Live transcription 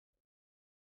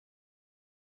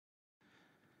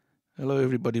Hello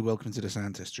everybody, welcome to the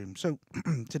Sound Test Room. So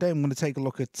today I'm going to take a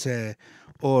look at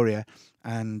Auria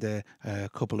and a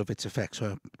couple of its effects,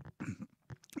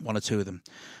 one or two of them.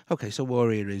 Okay, so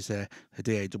Auria is a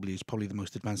DAW, it's probably the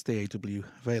most advanced DAW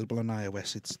available on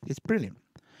iOS. It's brilliant.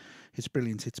 It's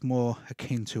brilliant. It's more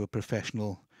akin to a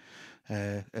professional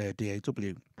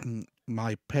DAW.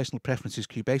 My personal preference is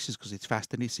Cubase's because it's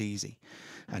fast and it's easy,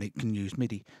 and it can use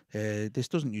MIDI. This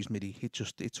doesn't use MIDI.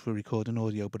 It's for recording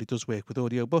audio, but it does work with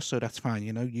audio bus, so that's fine.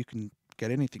 You know, you can get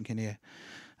anything in here.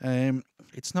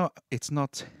 It's not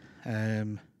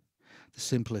the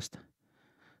simplest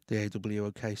DAW.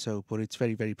 Okay, so but it's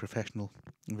very, very professional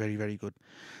and very, very good.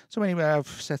 So anyway, I've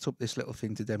set up this little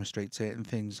thing to demonstrate certain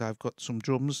things. I've got some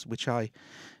drums which I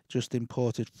just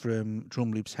imported from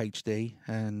Drum Loops HD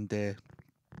and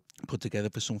put together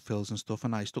for some fills and stuff,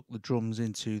 and I stuck the drums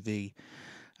into the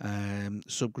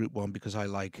subgroup 1 because I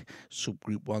like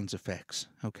subgroup 1's effects.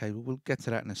 Okay, we'll get to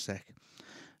that in a sec.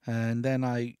 And then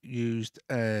I used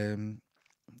Korg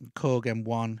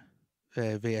M1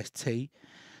 VST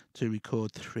to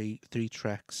record three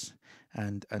tracks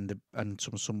and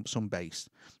some bass.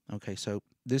 Okay, so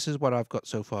this is what I've got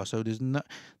so far. So there's no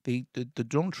the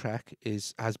drum track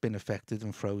has been affected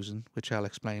and frozen, which I'll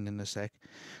explain in a sec,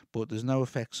 but there's no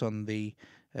effects on the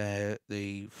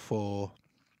four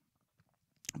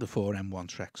M1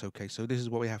 tracks. Okay, so this is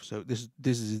what we have. So this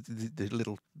is the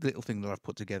little thing that I've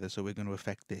put together. So we're going to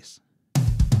affect this.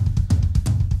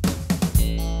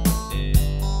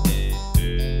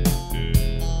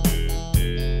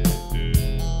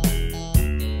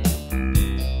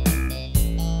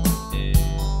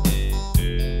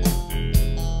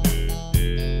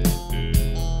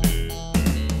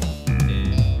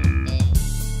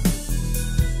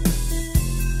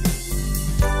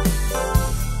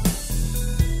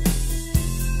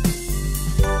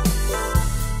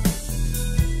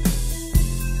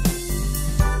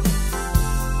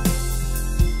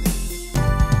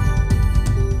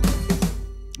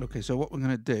 Okay, so what we're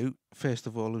going to do first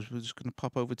of all is we're just going to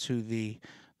pop over to the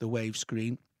wave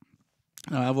screen.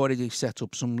 Now, I've already set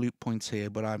up some loop points here,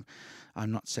 but I'm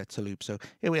not set to loop. So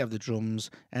here we have the drums,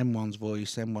 M1's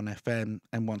voice, M1 FM,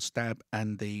 M1 stab,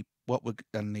 and the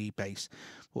bass.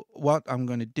 What I'm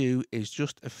going to do is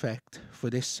just affect for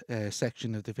this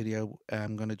section of the video.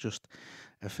 I'm going to just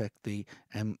affect the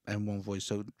M1 voice,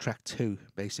 so track 2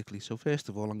 basically. So first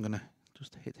of all, I'm going to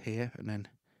just hit here and then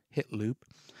hit loop.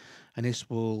 And this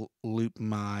will loop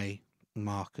my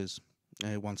markers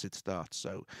once it starts.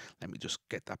 So let me just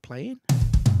get that playing.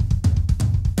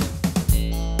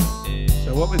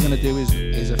 So what we're going to do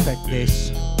is affect this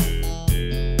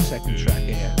second track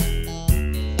here.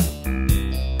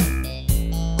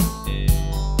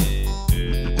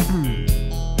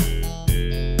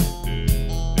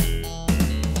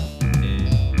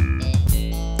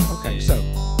 Okay, so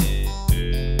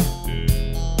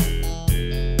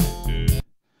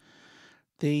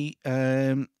the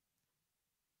I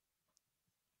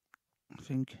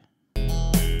think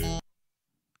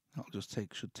I'll just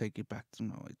should take it back to,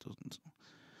 no, it doesn't.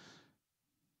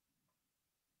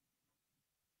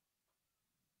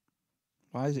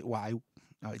 Why is it why?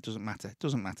 No, it doesn't matter. It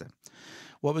doesn't matter.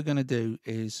 What we're going to do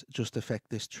is just affect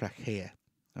this track here.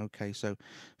 Okay, so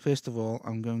first of all,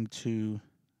 I'm going to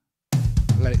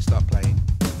let it start playing,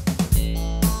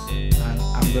 and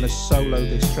I'm going to solo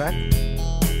this track.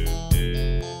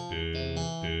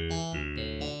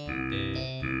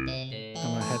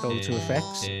 Head over to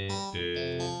effects.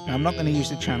 Now, I'm not going to use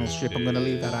the channel strip, I'm going to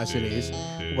leave that as it is.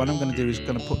 But what I'm going to do is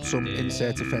going to put some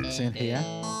insert effects in here.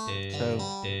 So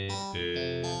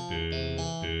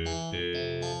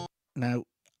now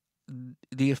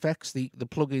the effects, the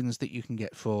plugins that you can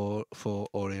get for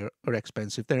Auria are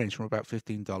expensive. They range from about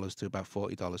 $15 to about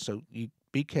 $40. So you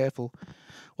be careful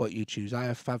what you choose. I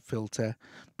have FabFilter,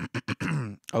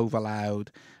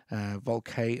 Overloud,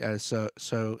 Volcano.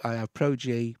 So I have Pro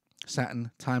G, Saturn,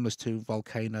 Timeless 2,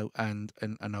 Volcano, and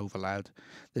Overloud.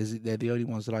 They're the only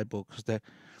ones that I bought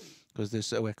because they're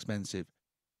so expensive.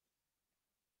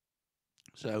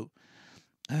 So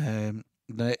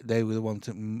they were the ones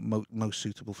that most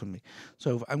suitable for me.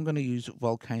 So I'm going to use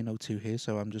Volcano 2 here.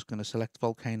 So I'm just going to select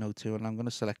Volcano 2, and I'm going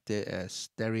to select it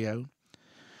stereo.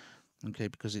 Okay,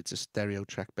 because it's a stereo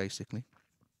track basically.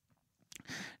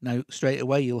 Now straight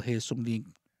away you'll hear some of the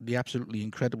absolutely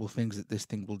incredible things that this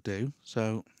thing will do.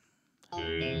 So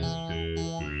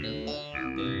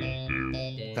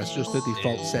that's just the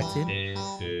default setting.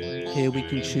 Here we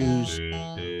can choose,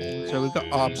 so we've got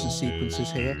ARPs and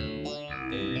sequences here.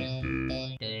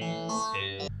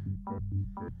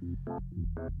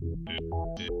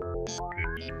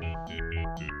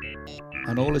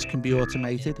 And all this can be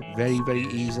automated very, very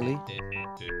easily.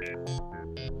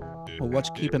 Well,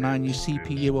 keep an eye on your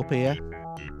CPU up here.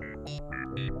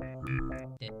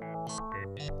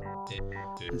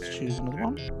 Let's choose another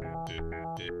one.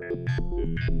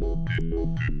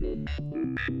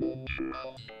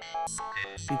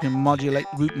 You can modulate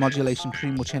root modulation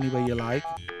pretty much any way you like.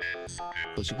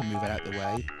 Of course, you can move it out the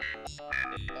way.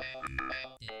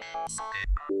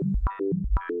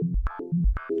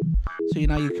 So you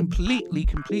know you're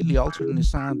completely altering the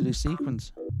sound of this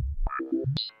sequence.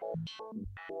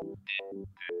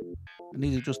 And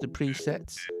these are just the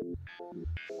presets.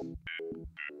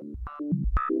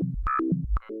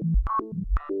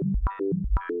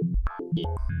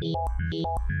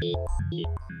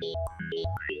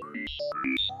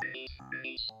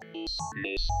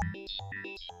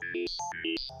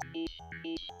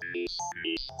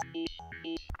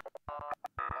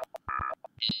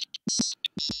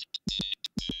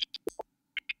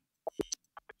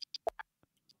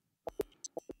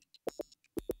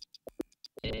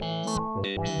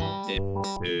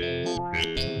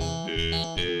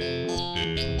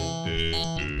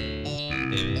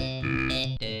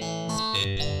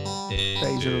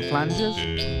 Phaser of flanges.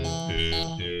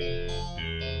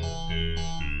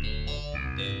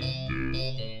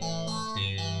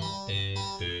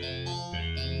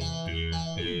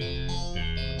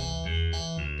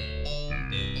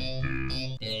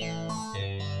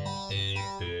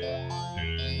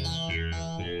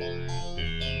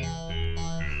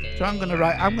 So I'm going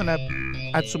to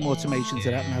add some automation to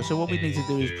that now. So what we need to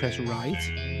do is press right.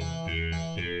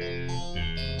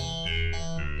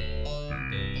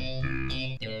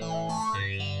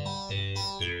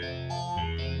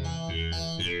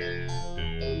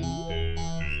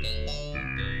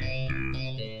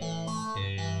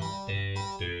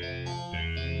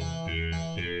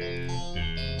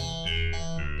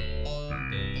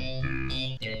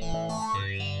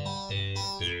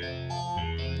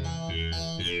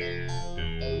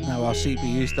 Now our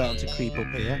CPU is starting to creep up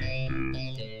here.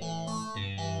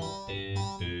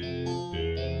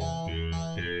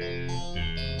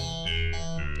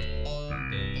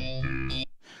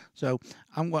 So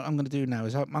what I'm going to do now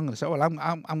is I'm going to say, well, I'm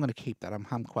going to keep that.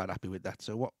 I'm quite happy with that.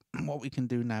 So what we can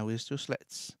do now is just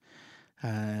let's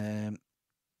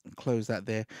close that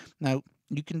there. Now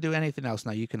you can do anything else.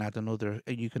 Now you can add another.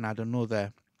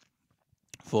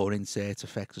 4 insert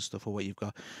effects and stuff, or what you've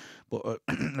got. But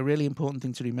a really important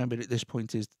thing to remember at this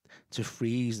point is to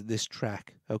freeze this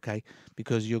track, okay?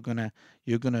 Because you're gonna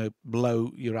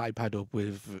blow your iPad up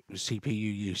with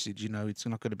CPU usage. You know, it's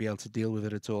not going to be able to deal with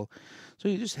it at all. So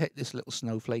you just hit this little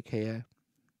snowflake here,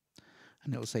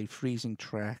 and it'll say freezing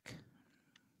track.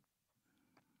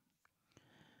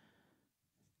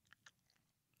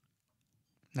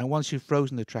 Now, once you've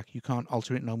frozen the track, you can't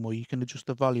alter it no more. You can adjust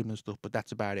the volume and stuff, but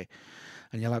that's about it.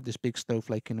 And you'll have this big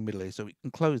snowflake in the middle here. So we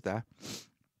can close that.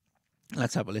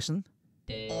 Let's have a listen.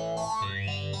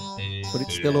 But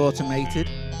it's still automated.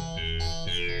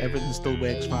 Everything still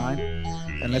works fine.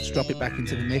 And let's drop it back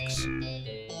into the mix.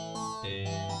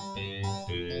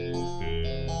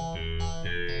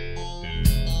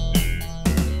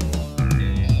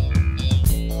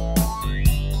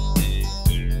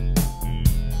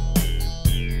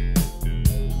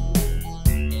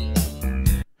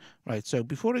 Right, so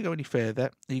before I go any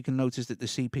further, you can notice that the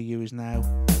CPU is now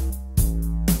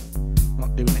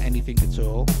not doing anything at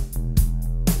all.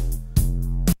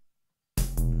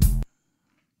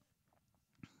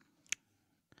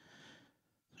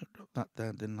 So drop that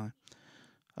down, didn't I?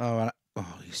 Oh,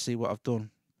 you see what I've done?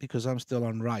 Because I'm still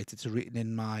on right, it's written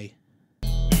in my... It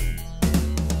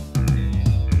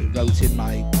wrote in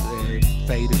my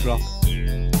fader drop.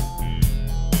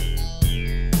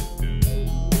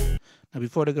 Now,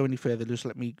 before I go any further, just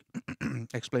let me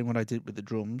explain what I did with the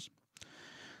drums.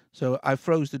 So I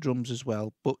froze the drums as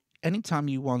well, but anytime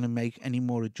you want to make any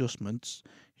more adjustments,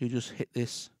 you just hit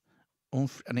this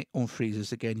and it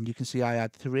unfreezes again. You can see I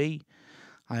had 3.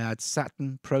 I had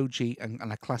Saturn, Pro G, and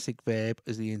a classic verb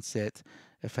as the insert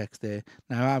effects there.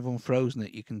 Now I've unfrozen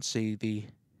it. You can see the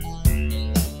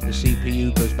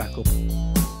CPU goes back up,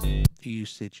 the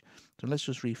usage. So let's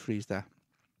just refreeze that.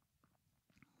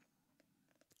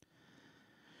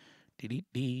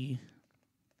 Dee-dee-dee.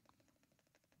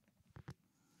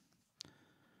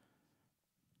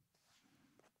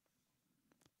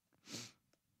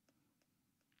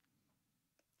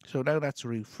 So now that's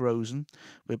refrozen.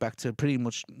 We're back to pretty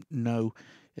much no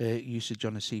usage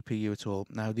on the CPU at all.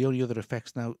 Now the only other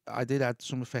effects, now I did add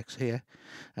some effects here,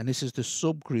 and this is the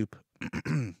subgroup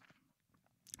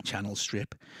channel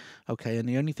strip. Okay, and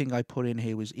the only thing I put in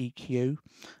here was EQ,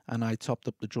 and I topped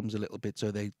up the drums a little bit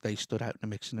so they stood out in the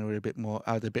mix and they were a bit more,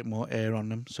 had a bit more air on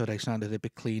them, so they sounded a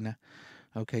bit cleaner,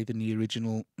 okay, than the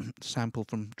original sample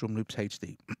from Drum Loops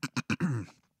HD.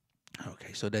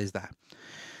 Okay, so there's that.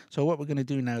 So what we're going to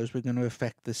do now is we're going to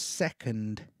affect the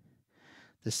second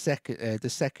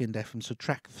FM, so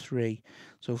track 3.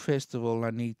 So first of all, I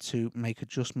need to make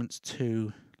adjustments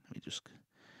to, let me just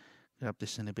grab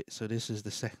this in a bit. So this is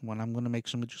the second one. I'm going to make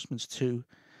some adjustments to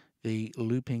the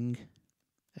looping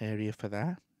area for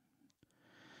that.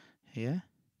 Here.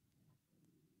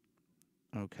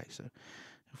 Okay, so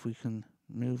if we can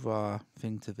move our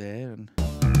thing to there, and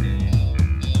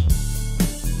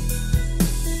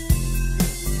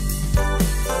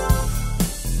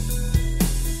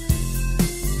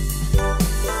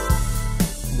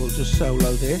we'll just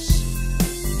solo this.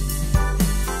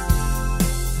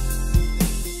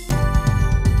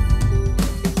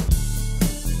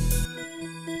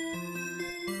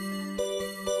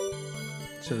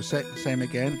 So same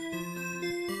again.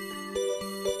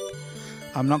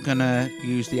 I'm not going to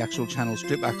use the actual channel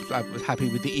strip. I was happy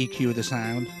with the EQ of the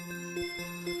sound.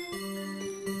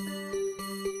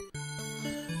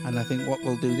 And I think what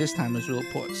we'll do this time is we'll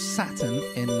put Saturn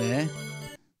in there.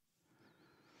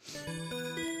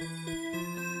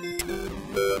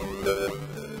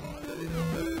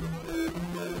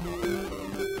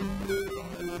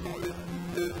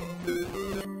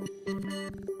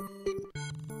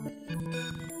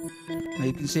 Now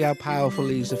you can see how powerful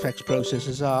these effects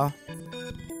processors are.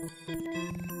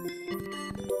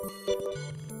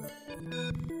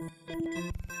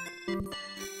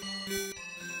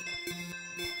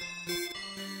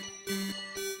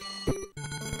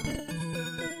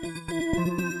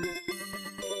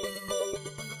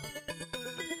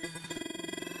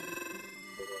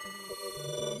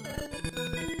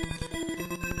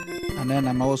 And then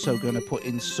I'm also going to put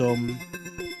in some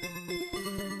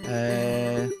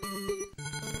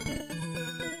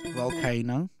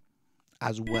Volcano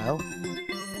as well,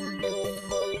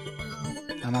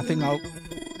 and I think I'll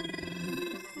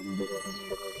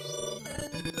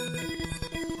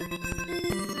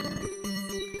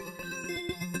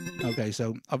okay,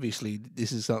 so obviously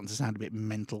this is starting to sound a bit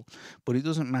mental, but it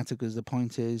doesn't matter because the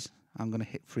point is I'm going to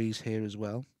hit freeze here as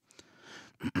well.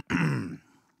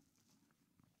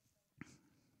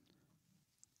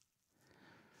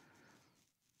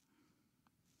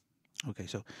 Okay,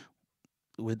 so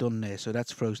we're done there. So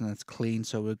that's frozen, that's clean.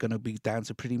 So we're going to be down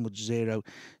to pretty much 0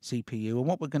 CPU. And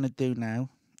what we're going to do now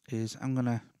is I'm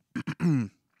going to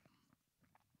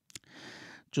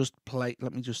just play.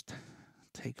 Let me just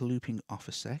take looping off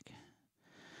a sec.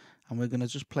 And we're going to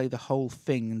just play the whole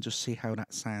thing and just see how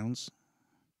that sounds.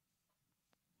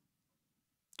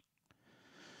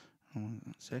 One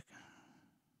sec.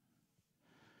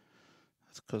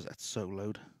 That's because that's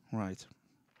soloed. Right.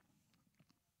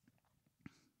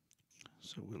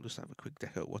 So we'll just have a quick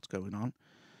deco of what's going on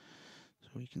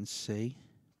so we can see.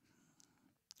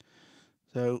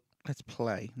 So let's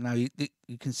play. Now you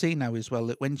can see now as well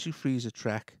that once you freeze a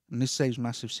track, and this saves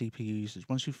massive CPU usage,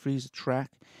 once you freeze a track,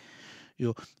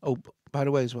 you're, oh, by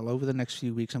the way as well, over the next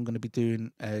few weeks I'm going to be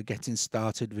doing getting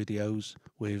started videos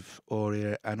with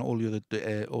Auria and all the other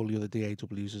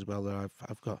DAWs as well that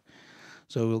I've got.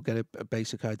 So we'll get a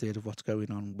basic idea of what's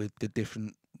going on with the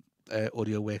different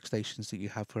audio workstations that you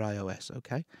have for iOS,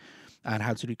 okay, and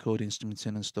how to record instruments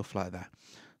in and stuff like that.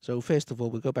 So first of all,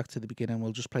 we'll go back to the beginning.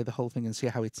 We'll just play the whole thing and see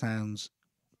how it sounds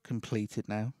completed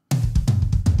now.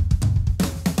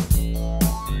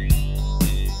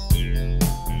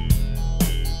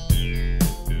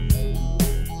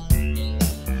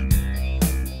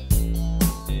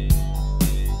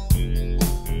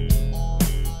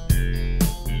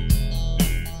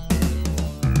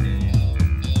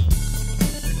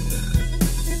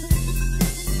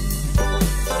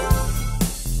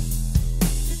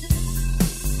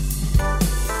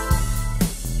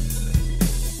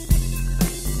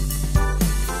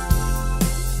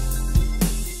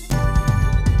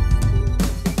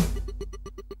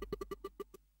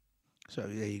 So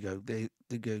there you go. They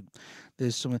go.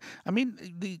 There's some. I mean,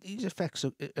 these effects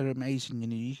are amazing. You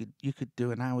know, you could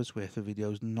do an hour's worth of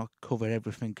videos and not cover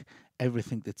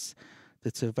everything that's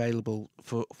available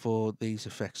for these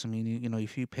effects. I mean, you know,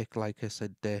 if you pick, like I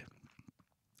said,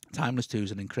 Timeless 2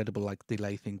 is an incredible like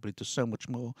delay thing, but it does so much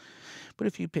more. But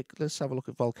if you pick, let's have a look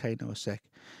at Volcano a sec.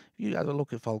 If you have a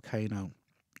look at Volcano,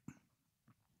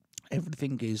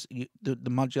 everything is the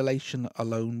modulation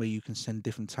alone, where you can send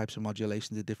different types of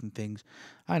modulation to different things.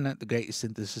 I'm not the greatest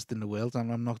synthesist in the world,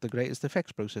 and I'm not the greatest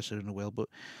effects processor in the world, but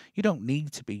you don't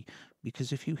need to be,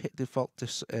 because if you hit default, the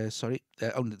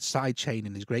side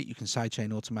chaining is great. You can side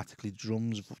chain automatically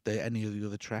drums, any of the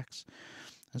other tracks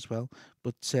as well.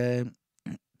 But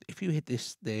if you hit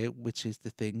this there, which is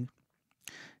the thing,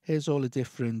 here's all the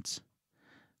different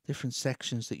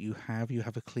sections that you have. You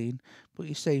have a clean, but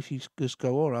you say, if you just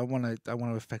go, or I want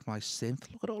to affect my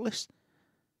synth. Look at all this.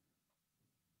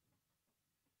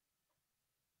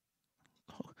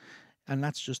 And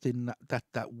that's just in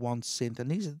that one synth.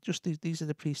 And these are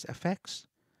the preset effects.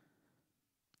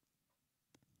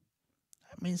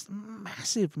 That means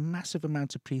massive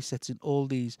amount of presets in all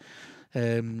these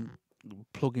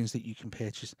plugins that you can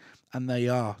purchase, and they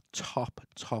are top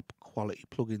quality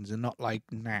plugins. They're not like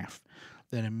naff.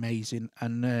 They're amazing.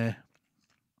 And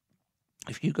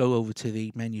if you go over to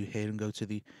the menu here and go to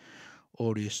the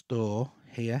Auria store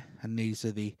here, and these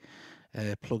are the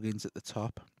plugins at the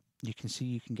top, you can see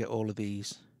you can get all of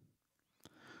these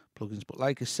plugins. But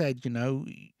like I said,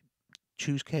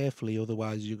 choose carefully,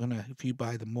 otherwise you're gonna, if you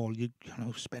buy them all, you're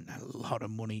gonna spend a lot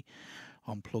of money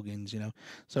on plugins.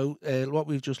 So what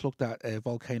we've just looked at,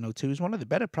 Volcano2, is one of the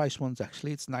better priced ones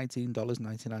actually. It's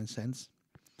 $19.99,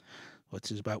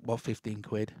 which is about 15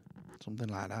 quid, something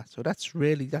like that. So that's a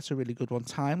really good one.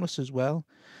 Timeless as well.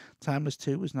 Timeless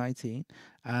 2 was 19,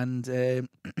 and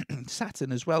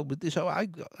Saturn as well with this. So I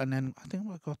think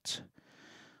I got,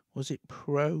 was it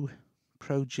Pro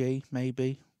G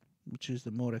maybe, which is the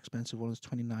more expensive one. It's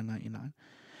 $29.99.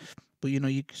 But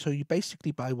you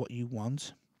basically buy what you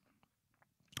want.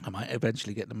 I might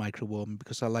eventually get the micro warmer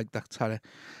because I like that kind of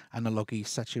analogy,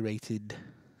 saturated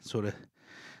sort of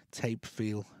tape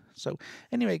feel. So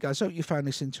anyway, guys, hope you found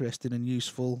this interesting and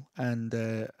useful. And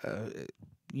I'm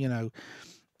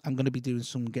going to be doing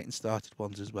some getting started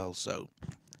ones as well. So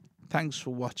thanks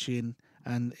for watching,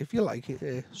 and if you like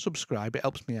it, subscribe. It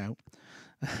helps me out.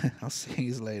 I'll see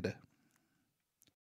you later.